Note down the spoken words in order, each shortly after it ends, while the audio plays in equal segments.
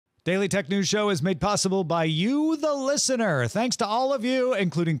Daily Tech News Show is made possible by you, the listener. Thanks to all of you,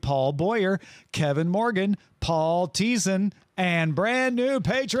 including Paul Boyer, Kevin Morgan, Paul Teason, and brand new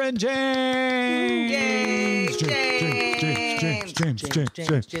patron James. James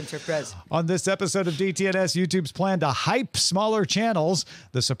Surprise. On this episode of DTNS, YouTube's plan to hype smaller channels,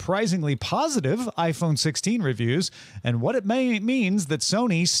 the surprisingly positive iPhone 16 reviews, and what it means that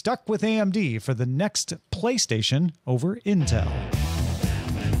Sony stuck with AMD for the next PlayStation over Intel.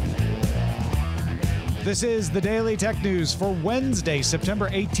 This is the Daily Tech News for Wednesday, September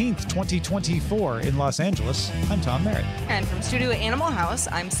 18th, 2024 in Los Angeles. I'm Tom Merritt. And from Studio Animal House,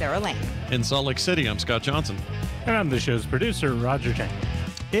 I'm Sarah Lane. In Salt Lake City, I'm Scott Johnson. And I'm the show's producer, Roger Chang.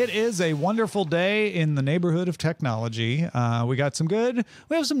 It is a wonderful day in the neighborhood of technology. We got some good,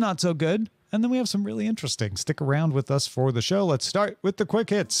 we have some not so good, and then we have some really interesting. Stick around with us for the show. Let's start with the quick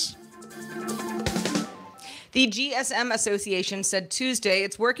hits. The GSM Association said Tuesday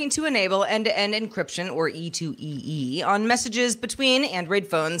it's working to enable end-to-end encryption, or E2EE, on messages between Android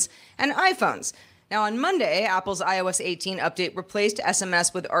phones and iPhones. Now, on Monday, Apple's iOS 18 update replaced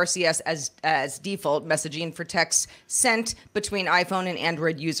SMS with RCS as default messaging for texts sent between iPhone and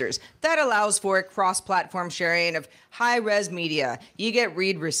Android users. That allows for cross-platform sharing of high-res media. You get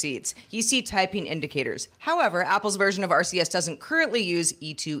read receipts. You see typing indicators. However, Apple's version of RCS doesn't currently use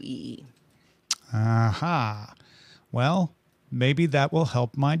E2EE. Aha. Well, maybe that will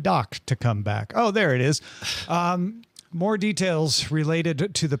help my dock to come back. Oh, there it is. More details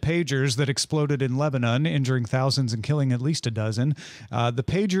related to the pagers that exploded in Lebanon, injuring thousands and killing at least a dozen. The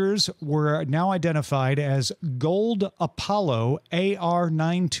pagers were now identified as Gold Apollo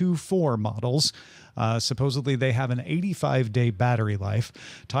AR924 models. Supposedly, they have an 85-day battery life.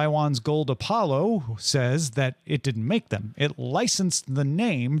 Taiwan's Gold Apollo says that it didn't make them. It licensed the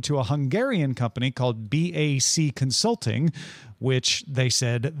name to a Hungarian company called BAC Consulting, which they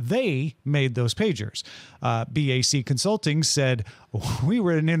said they made those pagers. BAC Consulting said, we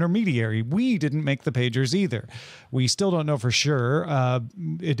were an intermediary. We didn't make the pagers either. We still don't know for sure.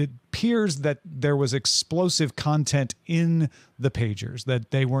 It appears that there was explosive content in the pagers,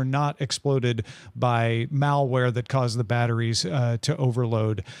 that they were not exploded by malware that caused the batteries to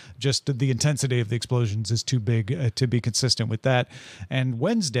overload. Just the intensity of the explosions is too big to be consistent with that. And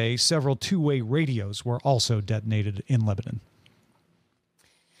Wednesday, several two-way radios were also detonated in Lebanon.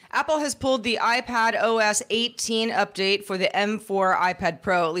 Apple has pulled the iPad OS 18 update for the M4 iPad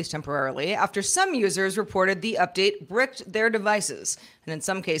Pro, at least temporarily, after some users reported the update bricked their devices. And in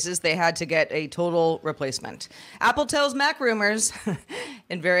some cases, they had to get a total replacement. Apple tells Mac Rumors,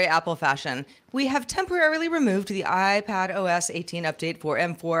 in very Apple fashion, we have temporarily removed the iPad OS 18 update for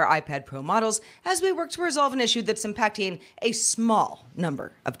M4 iPad Pro models as we work to resolve an issue that's impacting a small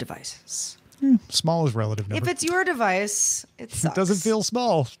number of devices. Small is relative number. If it's your device, it sucks. It doesn't feel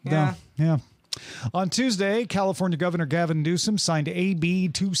small. Yeah. No. Yeah. On Tuesday, California Governor Gavin Newsom signed AB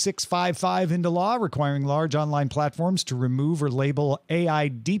 2655 into law, requiring large online platforms to remove or label AI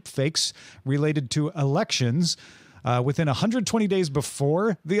deepfakes related to elections within 120 days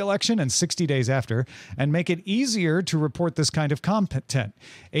before the election and 60 days after, and make it easier to report this kind of content.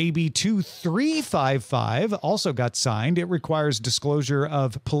 AB 2355 also got signed. It requires disclosure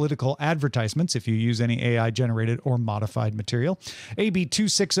of political advertisements if you use any AI-generated or modified material. AB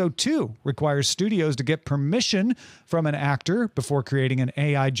 2602 requires studios to get permission from an actor before creating an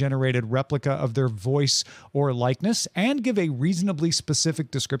AI-generated replica of their voice or likeness and give a reasonably specific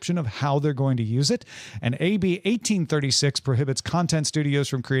description of how they're going to use it. And AB 1836 prohibits content studios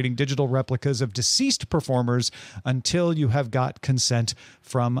from creating digital replicas of deceased performers until you have got consent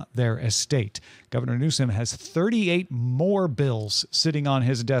from their estate. Governor Newsom has 38 more bills sitting on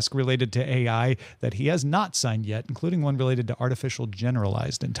his desk related to AI that he has not signed yet, including one related to artificial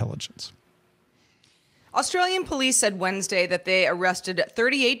generalized intelligence. Australian police said Wednesday that they arrested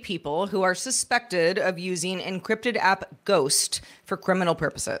 38 people who are suspected of using encrypted app Ghost for criminal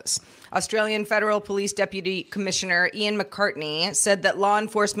purposes. Australian Federal Police Deputy Commissioner Ian McCartney said that law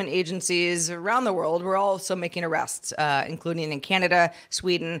enforcement agencies around the world were also making arrests, including in Canada,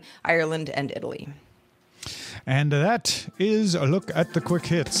 Sweden, Ireland, and Italy. And that is a look at the quick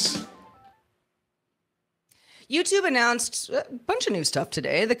hits. YouTube announced a bunch of new stuff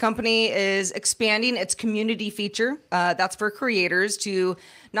today. The company is expanding its community feature. That's for creators to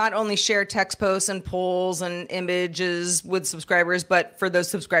not only share text posts and polls and images with subscribers, but for those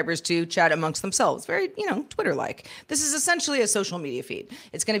subscribers to chat amongst themselves. Very, Twitter-like. This is essentially a social media feed.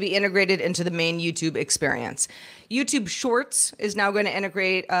 It's going to be integrated into the main YouTube experience. YouTube Shorts is now going to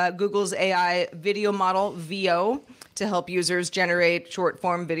integrate Google's AI video model, VO, to help users generate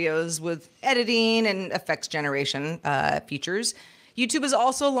short-form videos with editing and effects generation features. YouTube is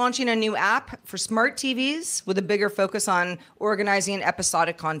also launching a new app for smart TVs with a bigger focus on organizing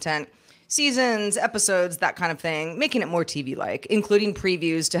episodic content, seasons, episodes, that kind of thing, making it more TV-like, including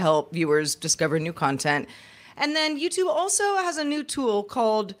previews to help viewers discover new content. And then YouTube also has a new tool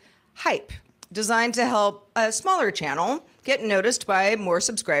called Hype, designed to help a smaller channel get noticed by more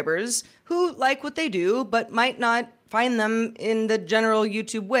subscribers who like what they do, but might not find them in the general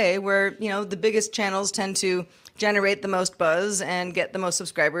YouTube way where, the biggest channels tend to generate the most buzz and get the most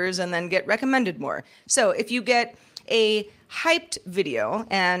subscribers and then get recommended more. So if you get a hyped video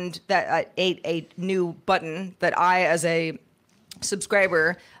and that a new button that I, as a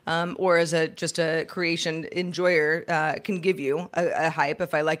subscriber or as just a creation enjoyer, can give you a hype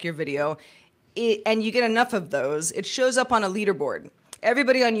if I like your video, and you get enough of those, it shows up on a leaderboard.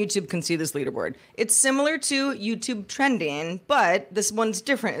 Everybody on YouTube can see this leaderboard. It's similar to YouTube trending, but this one's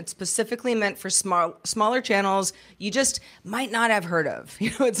different. It's specifically meant for smaller channels you just might not have heard of.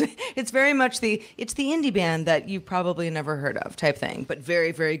 It's very much it's the indie band that you probably never heard of type thing, but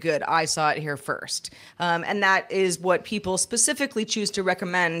very, very good. I saw it here first. And that is what people specifically choose to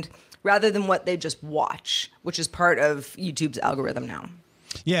recommend rather than what they just watch, which is part of YouTube's algorithm now.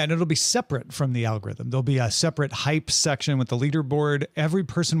 Yeah, and it'll be separate from the algorithm. There'll be a separate hype section with the leaderboard. Every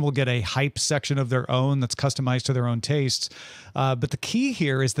person will get a hype section of their own that's customized to their own tastes. But the key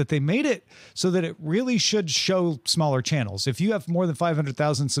here is that they made it so that it really should show smaller channels. If you have more than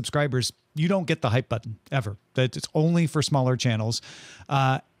 500,000 subscribers, you don't get the hype button ever. It's only for smaller channels.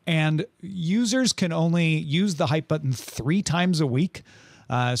 And users can only use the hype button 3 times a week.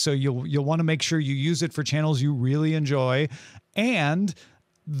 So you'll want to make sure you use it for channels you really enjoy. And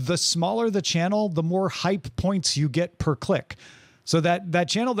the smaller the channel, the more hype points you get per click. So that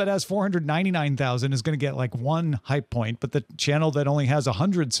channel that has 499,000 is going to get like 1 hype point, but the channel that only has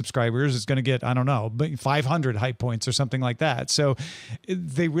 100 subscribers is going to get, 500 hype points or something like that. So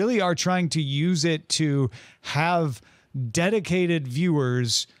they really are trying to use it to have dedicated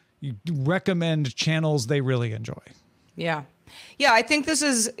viewers recommend channels they really enjoy. Yeah. Yeah, I think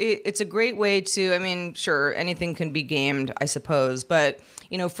it's a great way to, sure, anything can be gamed, I suppose, but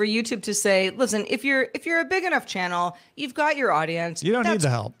for YouTube to say, listen, if you're a big enough channel, you've got your audience. You don't need the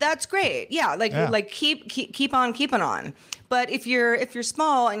help. That's great. Yeah, keep on keeping on. But if you're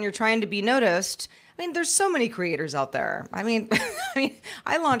small and you're trying to be noticed, there's so many creators out there.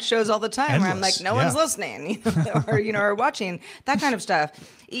 I launch shows all the time where I'm like, no one's listening, or watching, that kind of stuff.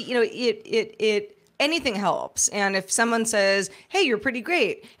 Anything helps. And if someone says, hey, you're pretty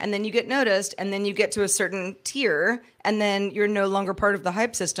great, and then you get noticed, and then you get to a certain tier, and then you're no longer part of the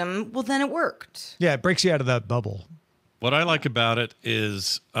hype system, well, then it worked. Yeah, it breaks you out of that bubble. What I like about it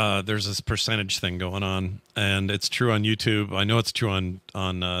is there's this percentage thing going on, and it's true on YouTube. I know it's true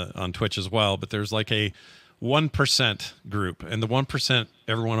on Twitch as well, but there's like a 1% group, and the 1%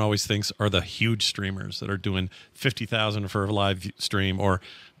 everyone always thinks are the huge streamers that are doing 50,000 for a live stream or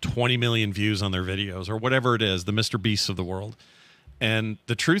 20 million views on their videos or whatever it is, the Mr. Beasts of the world. And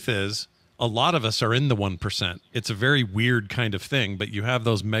the truth is, a lot of us are in the 1%. It's a very weird kind of thing, but you have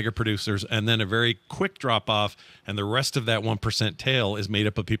those mega producers and then a very quick drop off, and the rest of that 1% tail is made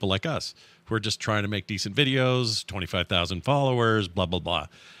up of people like us who are just trying to make decent videos, 25,000 followers, blah, blah,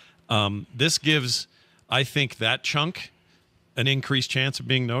 blah. This gives, I think, that chunk an increased chance of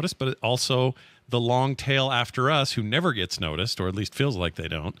being noticed, but also the long tail after us who never gets noticed, or at least feels like they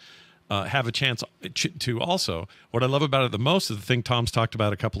don't, have a chance to also. What I love about it the most is the thing Tom's talked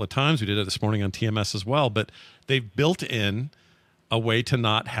about a couple of times. We did it this morning on TMS as well, but they've built in a way to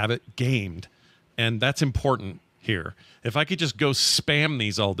not have it gamed. And that's important here. If I could just go spam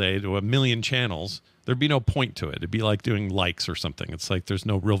these all day to 1 million channels, there'd be no point to it. It'd be like doing likes or something. It's like there's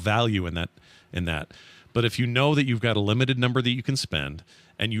no real value in that. But if you know that you've got a limited number that you can spend,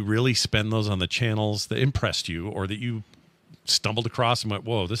 and you really spend those on the channels that impressed you or that you stumbled across and went,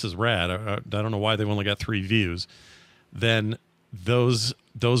 whoa, this is rad. I don't know why they've only got 3 views. Then those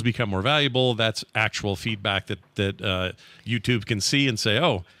become more valuable. That's actual feedback that YouTube can see and say,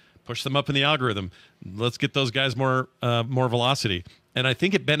 oh, push them up in the algorithm. Let's get those guys more velocity. And I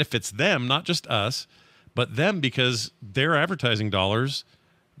think it benefits them, not just us, but them, because their advertising dollars,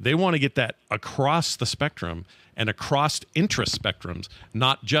 they want to get that across the spectrum and across interest spectrums,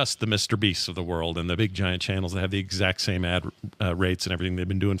 not just the Mr. Beasts of the world and the big giant channels that have the exact same ad rates and everything they've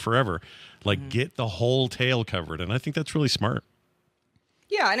been doing forever. Like, get the whole tail covered. And I think that's really smart.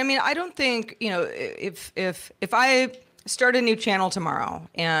 Yeah. And I don't think, if I start a new channel tomorrow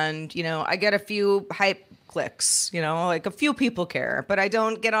and, I get a few hype clicks, like a few people care, but I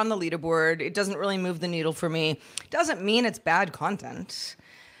don't get on the leaderboard, it doesn't really move the needle for me. Doesn't mean it's bad content.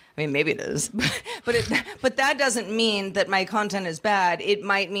 I mean, maybe it is, but that doesn't mean that my content is bad. It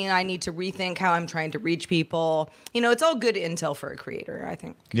might mean I need to rethink how I'm trying to reach people. It's all good intel for a creator, I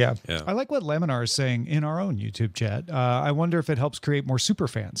think. Yeah. Yeah. I like what Laminar is saying in our own YouTube chat. I wonder if it helps create more super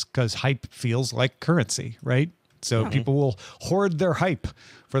fans because hype feels like currency, right? So people will hoard their hype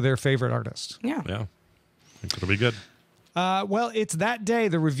for their favorite artist. Yeah. Yeah. I think it'll be good. Well, it's that day.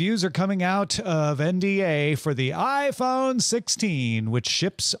 The reviews are coming out of NDA for the iPhone 16, which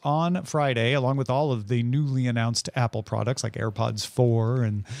ships on Friday, along with all of the newly announced Apple products like AirPods 4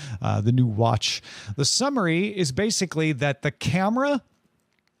 and the new watch. The summary is basically that the camera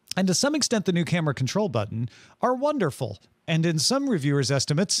and to some extent the new camera control button are wonderful. And in some reviewers'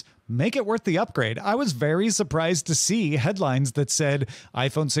 estimates, make it worth the upgrade. I was very surprised to see headlines that said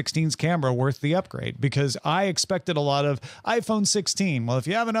iPhone 16's camera worth the upgrade because I expected a lot of iPhone 16. Well, if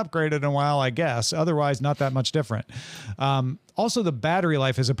you haven't upgraded in a while, I guess. Otherwise, not that much different. Also, the battery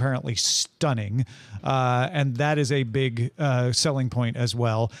life is apparently stunning, and that is a big selling point as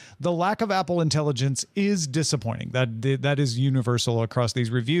well. The lack of Apple Intelligence is disappointing. That is universal across these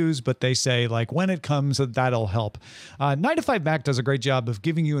reviews, but they say, like, when it comes, that'll help. 9to5Mac does a great job of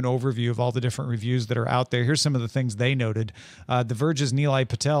giving you an overview of all the different reviews that are out there. Here's some of the things they noted. The Verge's Nilay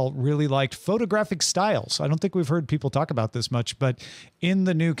Patel really liked photographic styles. I don't think we've heard people talk about this much, but in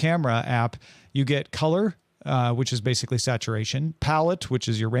the new camera app, you get color, which is basically saturation, palette, which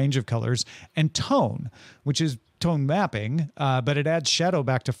is your range of colors, and tone, which is tone mapping, but it adds shadow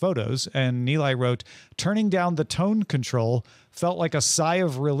back to photos. And Nilay wrote, turning down the tone control felt like a sigh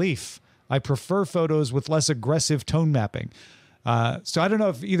of relief. I prefer photos with less aggressive tone mapping. So I don't know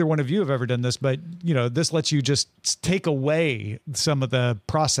if either one of you have ever done this, but this lets you just take away some of the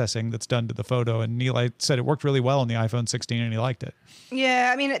processing that's done to the photo. And Nilay said it worked really well on the iPhone 16 and he liked it.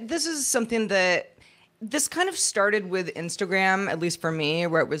 Yeah, I mean, this is something that this kind of started with Instagram, at least for me,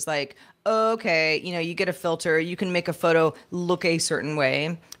 where it was like, okay, you get a filter, you can make a photo look a certain way,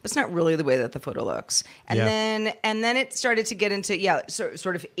 but it's not really the way that the photo looks. And then it started to get into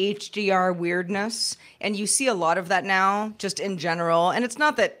sort of HDR weirdness, and you see a lot of that now, just in general. And it's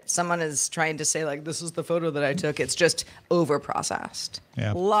not that someone is trying to say like this is the photo that I took; it's just overprocessed.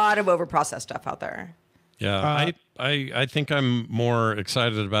 Yeah. A lot of overprocessed stuff out there. Yeah, I think I'm more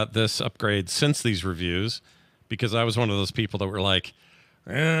excited about this upgrade since these reviews because I was one of those people that were like,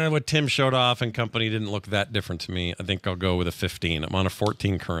 what Tim showed off and company didn't look that different to me. I think I'll go with a 15. I'm on a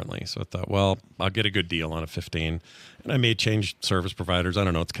 14 currently, so I thought, well, I'll get a good deal on a 15. And I may change service providers. I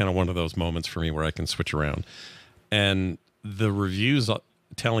don't know. It's kind of one of those moments for me where I can switch around. And the reviews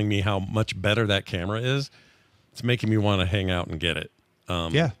telling me how much better that camera is, it's making me want to hang out and get it.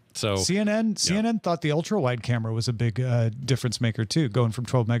 So CNN thought the ultra wide camera was a big difference maker too, going from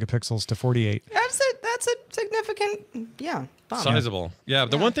 12 megapixels to 48. That's a significant, bump. Sizable. Yeah.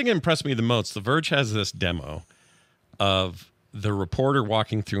 The one thing that impressed me the most, The Verge has this demo of the reporter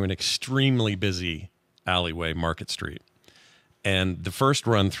walking through an extremely busy alleyway, Market Street. And the first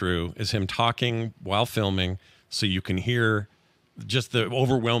run through is him talking while filming so you can hear just the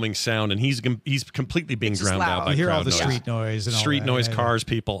overwhelming sound, and he's completely being drowned out by you hear crowd all the noise. street noise and street all that. noise, Yeah, cars,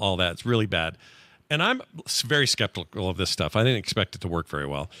 people, all that. It's really bad. And I'm very skeptical of this stuff. I didn't expect it to work very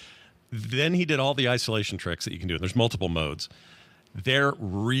well. Then he did all the isolation tricks that you can do. There's multiple modes. They're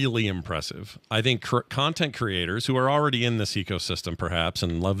really impressive. I think content creators who are already in this ecosystem perhaps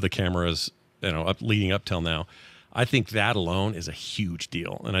and love the cameras, leading up till now, I think that alone is a huge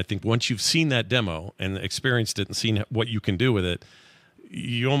deal. And I think once you've seen that demo and experienced it and seen what you can do with it,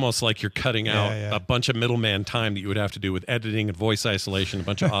 you almost like you're cutting out a bunch of middleman time that you would have to do with editing and voice isolation, a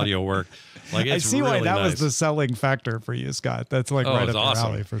bunch of audio work. Like, it's I see really why that nice. was the selling factor for you, Scott. That's like right up awesome.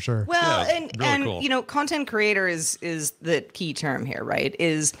 your alley for sure. Well, Yeah, and really cool. content creator is the key term here, right?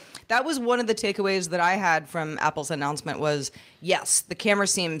 That was one of the takeaways that I had from Apple's announcement was, yes, the camera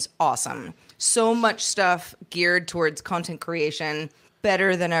seems awesome. So much stuff geared towards content creation,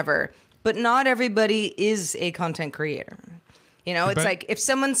 better than ever. But not everybody is a content creator. It's like if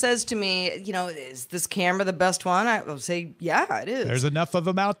someone says to me, is this camera the best one? I will say, yeah, it is. There's enough of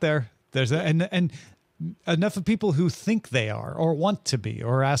them out there. And enough of people who think they are or want to be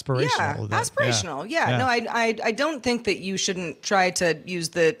or aspirational. Aspirational. Yeah. No, I don't think that you shouldn't try to use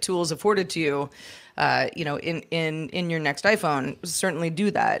the tools afforded to you, in your next iPhone. Certainly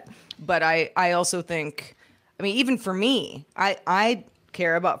do that. But I also think, even for me, I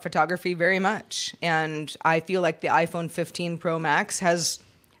care about photography very much. And I feel like the iPhone 15 Pro Max has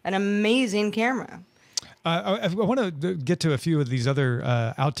an amazing camera. I want to get to a few of these other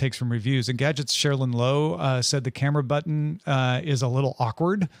outtakes from reviews. And Gadget's Sherilyn Lowe said the camera button is a little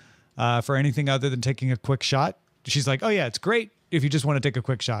awkward for anything other than taking a quick shot. She's like, oh, yeah, it's great if you just want to take a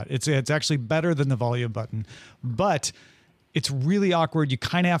quick shot. It's actually better than the volume button, but it's really awkward. You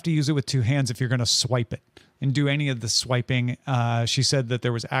kind of have to use it with two hands if you're going to swipe it and do any of the swiping. She said that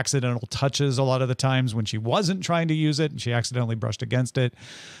there was accidental touches a lot of the times when she wasn't trying to use it and she accidentally brushed against it.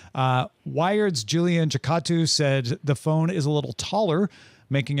 Wired's Julian Chikatu said the phone is a little taller,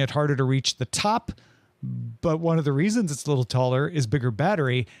 making it harder to reach the top. But one of the reasons it's a little taller is bigger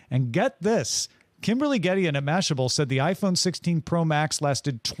battery. And get this, Kimberly Gettian at Mashable said the iPhone 16 Pro Max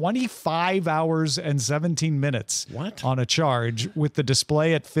lasted 25 hours and 17 minutes on a charge with the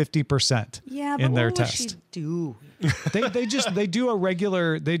display at 50% in their test. She do? They do a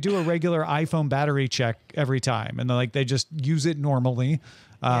regular iPhone battery check every time, and they just use it normally.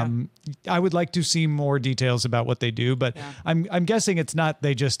 I would like to see more details about what they do, but I'm guessing it's not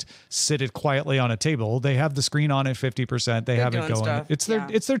they just sit it quietly on a table. They have the screen on at 50%. They have it going. Stuff.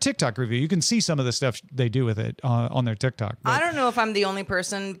 It's their TikTok review. You can see some of the stuff they do with it on their TikTok. I don't know if I'm the only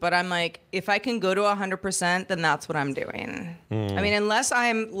person, but I'm like, if I can go to 100%, then that's what I'm doing. I mean, unless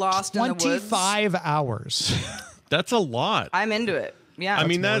I'm lost in the woods. 25 hours. That's a lot. I'm into it. Yeah. I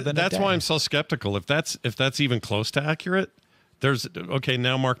mean, that's why I'm so skeptical. If that's even close to accurate,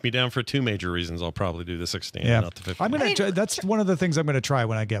 now mark me down for two major reasons. I'll probably do the 16, not the 15. I'm gonna try, that's one of the things I'm gonna try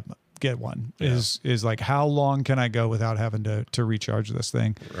when I get one is like how long can I go without having to recharge this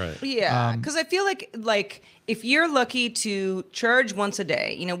thing? Right. Yeah, because I feel like if you're lucky to charge once a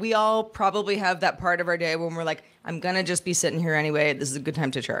day, we all probably have that part of our day when we're like, I'm gonna just be sitting here anyway. This is a good time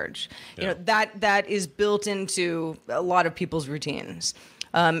to charge. Yeah. That is built into a lot of people's routines.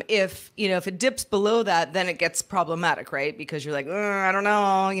 If it dips below that, then it gets problematic, right? Because you're like, I don't know,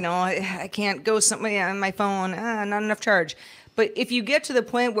 I can't go somewhere on my phone, not enough charge. But if you get to the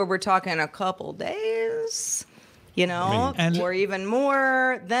point where we're talking a couple days, or even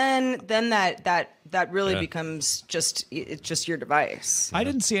more, then that really becomes it's just your device. I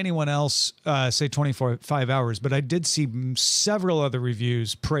didn't see anyone else say 25 hours, but I did see several other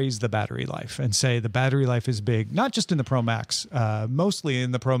reviews praise the battery life and say the battery life is big, not just in the Pro Max. Mostly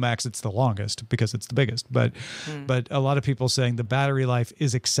in the Pro Max, it's the longest because it's the biggest. But a lot of people saying the battery life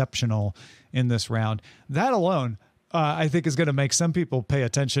is exceptional in this round. That alone, I think is going to make some people pay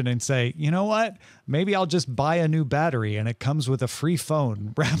attention and say, you know what, maybe I'll just buy a new battery and it comes with a free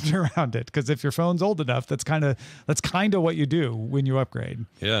phone wrapped around it. Because if your phone's old enough, that's kind of what you do when you upgrade.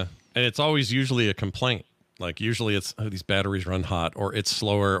 Yeah, and it's always usually a complaint. Like usually it's these batteries run hot, or it's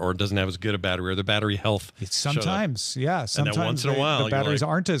slower, or it doesn't have as good a battery, or the battery health. Sometimes. Sometimes and then once in a while, the batteries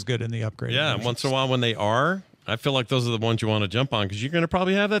aren't as good in the upgrade. Yeah, and once in a while when they are, I feel like those are the ones you want to jump on because you're going to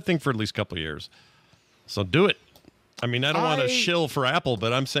probably have that thing for at least a couple of years. So do it. I mean, I don't want to shill for Apple,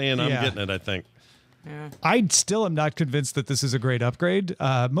 but I'm saying I'm getting it, I think. Yeah. I still am not convinced that this is a great upgrade,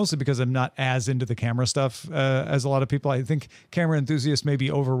 mostly because I'm not as into the camera stuff as a lot of people. I think camera enthusiasts may be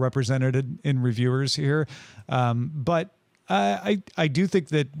overrepresented in reviewers here. But I do think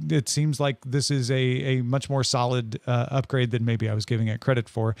that it seems like this is a much more solid upgrade than maybe I was giving it credit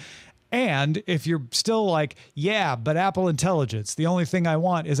for. And if you're still like, but Apple Intelligence, the only thing I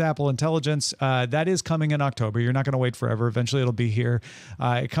want is Apple Intelligence, that is coming in October. You're not going to wait forever. Eventually it'll be here.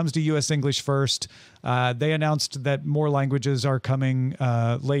 It comes to US English first. They announced that more languages are coming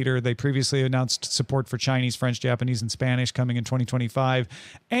later. They previously announced support for Chinese, French, Japanese, and Spanish coming in 2025.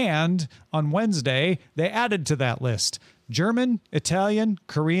 And on Wednesday, they added to that list German, Italian,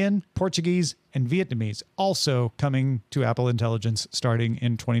 Korean, Portuguese, and Vietnamese also coming to Apple Intelligence starting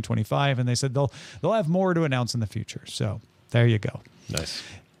in 2025. And they said they'll have more to announce in the future. So there you go. Nice.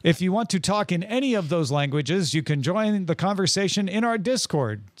 If you want to talk in any of those languages, you can join the conversation in our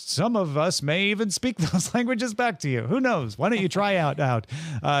Discord. Some of us may even speak those languages back to you. Who knows? Why don't you try out?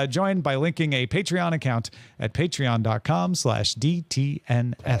 Join by linking a Patreon account at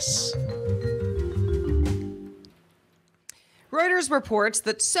patreon.com/DTNS. Reuters reports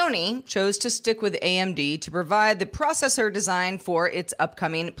that Sony chose to stick with AMD to provide the processor design for its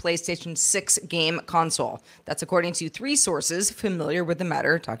upcoming PlayStation 6 game console. That's according to 3 sources familiar with the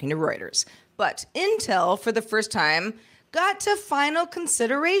matter talking to Reuters. But Intel, for the first time, got to final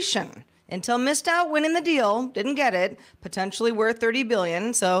consideration. Intel missed out winning the deal, didn't get it, potentially worth $30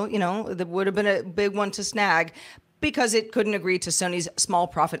 billion, so, that would have been a big one to snag, because it couldn't agree to Sony's small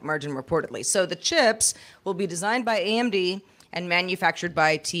profit margin reportedly. So the chips will be designed by AMD and manufactured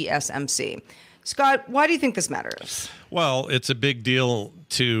by TSMC. Scott, why do you think this matters? Well, it's a big deal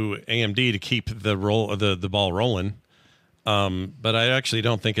to AMD to keep the ball rolling. But I actually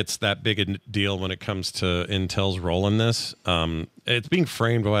don't think it's that big a deal when it comes to Intel's role in this. It's being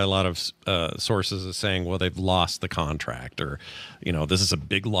framed by a lot of sources as saying, well, they've lost the contract, or, this is a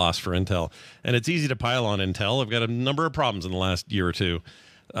big loss for Intel. And it's easy to pile on Intel. They've got a number of problems in the last year or two.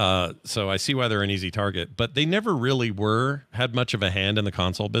 So I see why they're an easy target. But they never really had much of a hand in the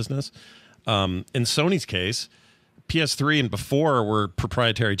console business. In Sony's case, PS3 and before were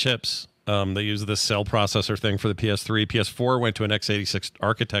proprietary chips. They use this cell processor thing for the PS3. PS4 went to an x86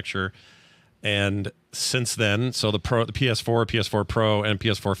 architecture, and since then, so the PS4, PS4 Pro, and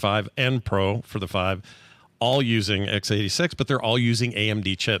PS4 5 and Pro for the 5, all using x86, but they're all using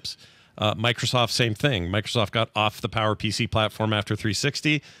AMD chips. Microsoft, same thing. Microsoft got off the PowerPC platform after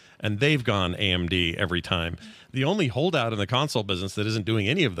 360, and they've gone AMD every time. The only holdout in the console business that isn't doing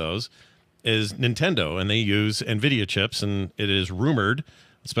any of those is Nintendo, and they use NVIDIA chips, and it is rumored,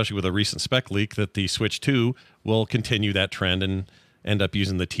 especially with a recent spec leak, that the Switch 2 will continue that trend and end up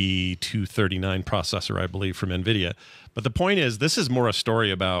using the T239 processor, I believe, from NVIDIA. But the point is, this is more a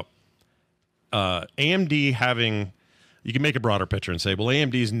story about AMD having... You can make a broader picture and say, well,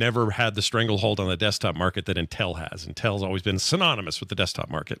 AMD's never had the stranglehold on the desktop market that Intel has. Intel's always been synonymous with the desktop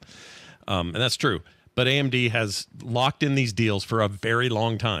market. And that's true. But AMD has locked in these deals for a very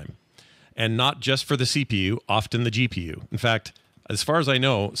long time. And not just for the CPU, often the GPU. In fact, as far as I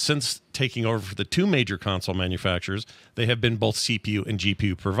know, since taking over for the two major console manufacturers, they have been both CPU and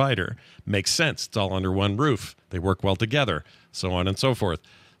GPU provider. Makes sense. It's all under one roof. They work well together, so on and so forth.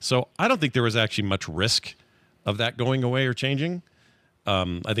 So I don't think there was actually much risk of that going away or changing.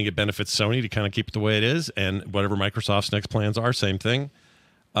 I think it benefits Sony to kind of keep it the way it is, and whatever Microsoft's next plans are, same thing.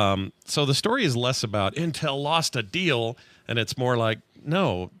 So the story is less about Intel lost a deal, and it's more like,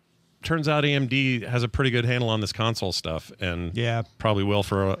 no, turns out AMD has a pretty good handle on this console stuff, and probably will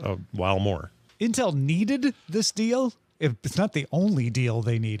for a while more. Intel needed this deal. It's not the only deal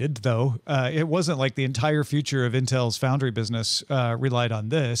they needed, though. It wasn't like the entire future of Intel's foundry business relied on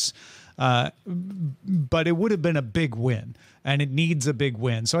this. But it would have been a big win, and it needs a big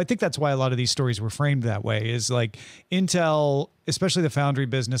win. So I think that's why a lot of these stories were framed that way, is like Intel, especially the foundry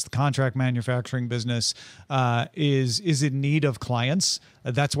business, the contract manufacturing business, is in need of clients.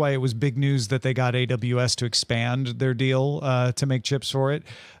 That's why it was big news that they got AWS to expand their deal to make chips for it.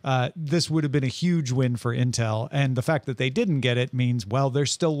 This would have been a huge win for Intel. And the fact that they didn't get it means, well, they're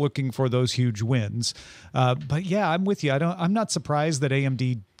still looking for those huge wins. But yeah, I'm with you. I'm not surprised that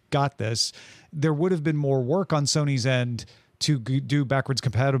AMD got this. There would have been more work on Sony's end to do backwards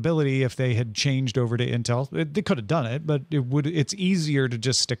compatibility if they had changed over to Intel. They could have done it, but it's easier to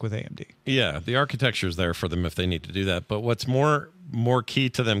just stick with AMD. Yeah, the architecture is there for them if they need to do that. But what's more key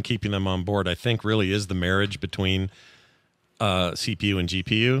to them keeping them on board, I think, really is the marriage between CPU and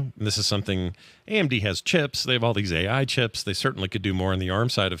GPU. And this is something AMD has chips. They have all these AI chips. They certainly could do more on the ARM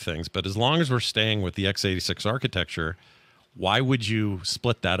side of things. But as long as we're staying with the x86 architecture, why would you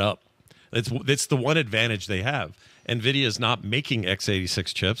split that up? It's the one advantage they have. NVIDIA is not making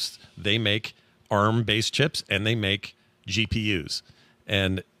x86 chips. They make ARM-based chips, and they make GPUs.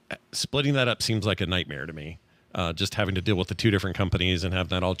 And splitting that up seems like a nightmare to me. Just having to deal with the two different companies and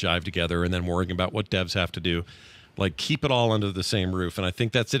having that all jive together and then worrying about what devs have to do. Like, keep it all under the same roof. And I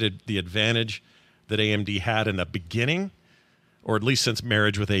think that's the advantage that AMD had in the beginning, or at least since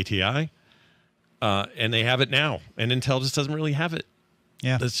marriage with ATI. And they have it now, and Intel just doesn't really have it.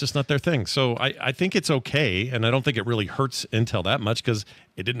 Yeah, that's just not their thing. So I think it's okay, and I don't think it really hurts Intel that much because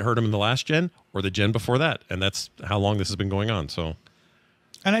it didn't hurt them in the last gen or the gen before that, and that's how long this has been going on. So,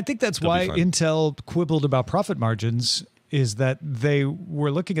 and I think that's why Intel quibbled about profit margins, is that they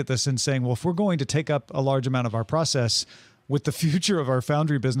were looking at this and saying, well, if we're going to take up a large amount of our process with the future of our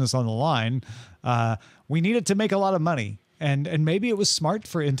foundry business on the line, we needed to make a lot of money. And maybe it was smart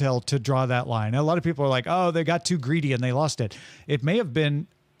for Intel to draw that line. A lot of people are like, oh, they got too greedy and they lost it. It may have been,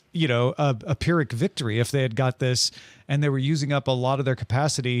 a Pyrrhic victory if they had got this and they were using up a lot of their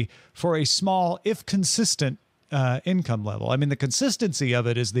capacity for a small, if consistent, income level. I mean, the consistency of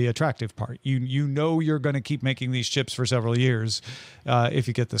it is the attractive part. You know you're going to keep making these chips for several years if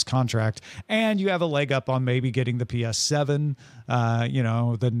you get this contract, and you have a leg up on maybe getting the PS7.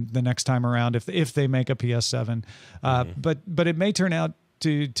 The next time around if they make a PS7. But it may turn out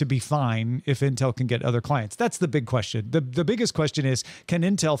to be fine if Intel can get other clients. That's the big question. The biggest question is, can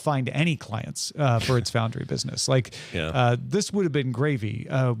Intel find any clients for its foundry business? This would have been gravy.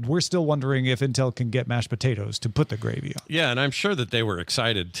 We're still wondering if Intel can get mashed potatoes to put the gravy on. Yeah, and I'm sure that they were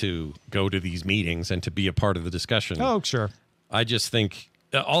excited to go to these meetings and to be a part of the discussion. Oh, sure. I just think,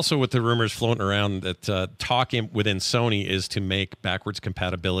 also with the rumors floating around that talk within Sony is to make backwards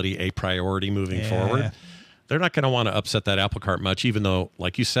compatibility a priority moving forward. they're not going to want to upset that apple cart much, even though,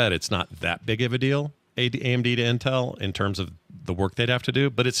 like you said, it's not that big of a deal, AMD to Intel, in terms of the work they'd have to do,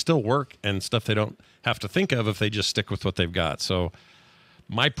 but it's still work and stuff they don't have to think of if they just stick with what they've got. So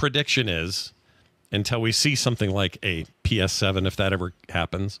my prediction is, until we see something like a PS7, if that ever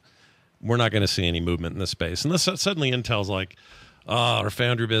happens, we're not going to see any movement in this space. Unless suddenly Intel's like, oh, our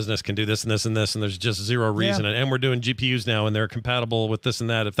foundry business can do this and this and this, and there's just zero reason. Yeah. And we're doing GPUs now, and they're compatible with this and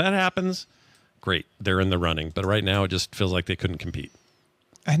that. If that happens, great, they're in the running. But right now, it just feels like they couldn't compete.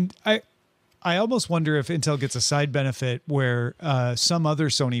 And I almost wonder if Intel gets a side benefit where some other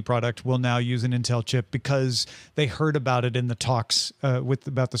Sony product will now use an Intel chip because they heard about it in the talks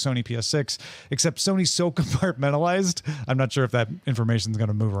about the Sony PS6, except Sony's so compartmentalized. I'm not sure if that information is going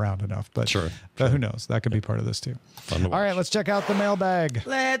to move around enough, but Sure. Who knows? That could be part of this too. Fun to watch. All right, let's check out the mailbag.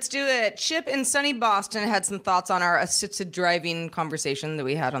 Let's do it. Chip in sunny Boston had some thoughts on our assisted driving conversation that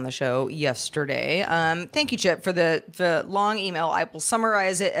we had on the show yesterday. Thank you, Chip, for the long email. I will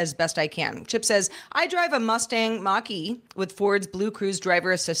summarize it as best I can. Chip says, I drive a Mustang Mach-E with Ford's Blue Cruise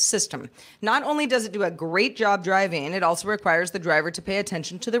driver assist system. Not only does it do a great job driving, it also requires the driver to pay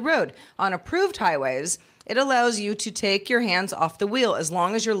attention to the road. On approved highways, it allows you to take your hands off the wheel as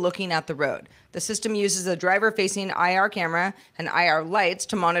long as you're looking at the road. The system uses a driver-facing IR camera and IR lights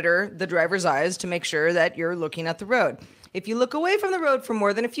to monitor the driver's eyes to make sure that you're looking at the road. If you look away from the road for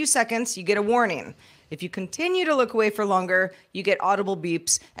more than a few seconds, you get a warning. If you continue to look away for longer, you get audible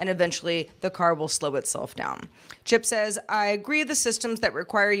beeps, and eventually the car will slow itself down. Chip says, I agree the systems that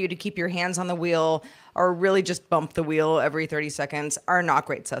require you to keep your hands on the wheel or really just bump the wheel every 30 seconds are not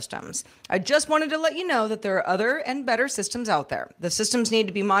great systems. I just wanted to let you know that there are other and better systems out there. The systems need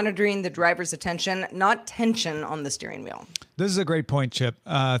to be monitoring the driver's attention, not tension on the steering wheel. This is a great point, Chip.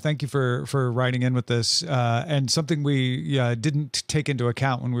 Thank you for writing in with this, and something we didn't take into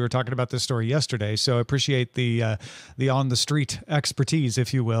account when we were talking about this story yesterday. So I appreciate the on the street expertise,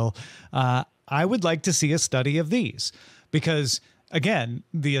 if you will. I would like to see a study of these because, again,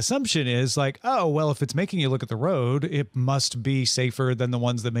 the assumption is like, oh, well, if it's making you look at the road, it must be safer than the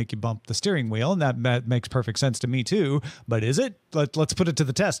ones that make you bump the steering wheel. And that makes perfect sense to me, too. But is it? Let's put it to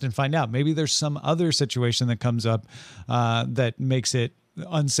the test and find out. Maybe there's some other situation that comes up that makes it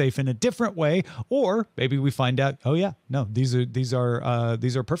unsafe in a different way, or maybe we find out, oh yeah, no, these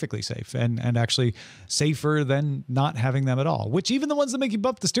are perfectly safe and actually safer than not having them at all. Which even the ones that make you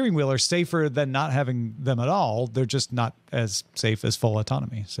bump the steering wheel are safer than not having them at all. They're just not as safe as full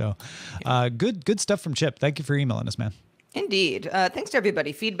autonomy. So, good stuff from Chip. Thank you for emailing us, man. Indeed. Thanks to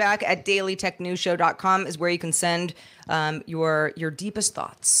everybody. Feedback at dailytechnewsshow.com is where you can send your deepest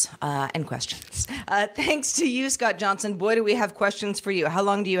thoughts and questions. Thanks to you, Scott Johnson. Boy, do we have questions for you. How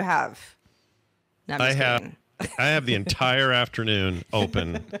long do you have? No, I have the entire afternoon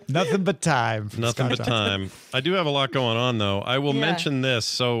open. Nothing but time. Nothing but time. I do have a lot going on, though. I will mention this.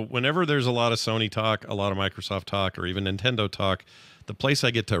 So whenever there's a lot of Sony talk, a lot of Microsoft talk, or even Nintendo talk, the place I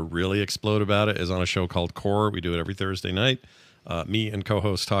get to really explode about it is on a show called Core. We do it every Thursday night. Me and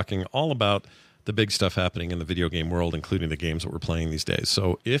co-hosts talking all about the big stuff happening in the video game world, including the games that we're playing these days.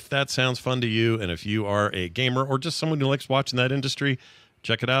 So if that sounds fun to you, and if you are a gamer or just someone who likes watching that industry,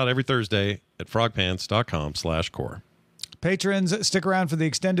 check it out every Thursday at frogpants.com/core. Patrons, stick around for the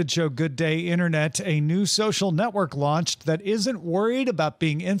extended show Good Day Internet, a new social network launched that isn't worried about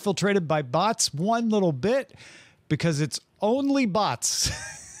being infiltrated by bots one little bit, because it's only bots.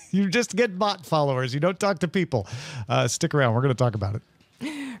 You just get bot followers. You don't talk to people. Stick around. We're going to talk about it.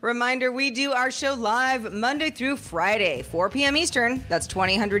 Reminder, we do our show live Monday through Friday, 4 p.m. Eastern. That's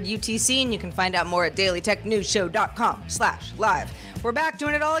 2000 UTC, and you can find out more at dailytechnewsshow.com/live. We're back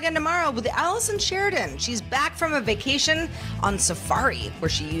doing it all again tomorrow with Allison Sheridan. She's back from a vacation on Safari, where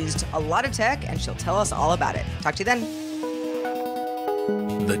she used a lot of tech, and she'll tell us all about it. Talk to you then.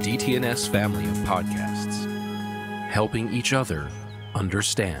 The DTNS family of podcasts, helping each other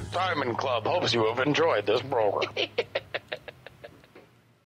understand. Diamond Club hopes you have enjoyed this program.